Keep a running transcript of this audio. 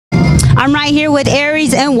I'm right here with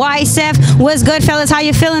Aries and Ysep. What's good, fellas? How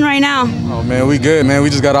you feeling right now? Oh man, we good, man.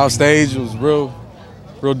 We just got off stage. It was real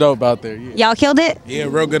dope out there. Yeah. Y'all killed it? Yeah,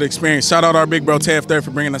 real good experience. Shout out our big bro Tay there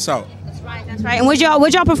for bringing us out. That's right, that's right. And would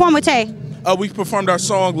y'all perform with Tay? We performed our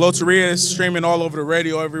song Loteria. It's streaming all over the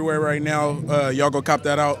radio everywhere right now. Y'all go cop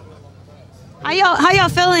that out. How y'all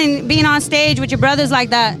feeling being on stage with your brothers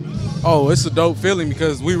like that? Oh, it's a dope feeling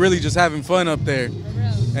because we really just having fun up there.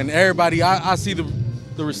 And everybody, I see the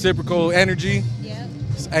reciprocal energy. Yeah.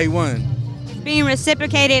 It's A1. It's being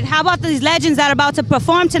reciprocated. How about these legends that are about to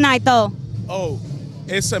perform tonight, though? Oh,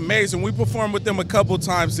 it's amazing. We performed with them a couple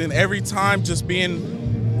times, and every time just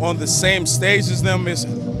being on the same stage as them is,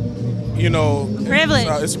 privilege.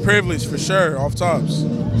 It's a privilege for sure, off tops.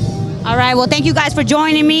 All right, well, thank you guys for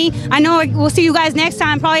joining me. I know we'll see you guys next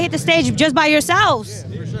time. Probably hit the stage just by yourselves.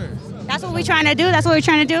 Yeah, for sure. That's what we're trying to do. That's what we're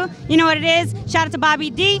trying to do. You know what it is? Shout out to Bobby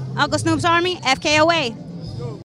D, Uncle Snoop's Army, FKOA.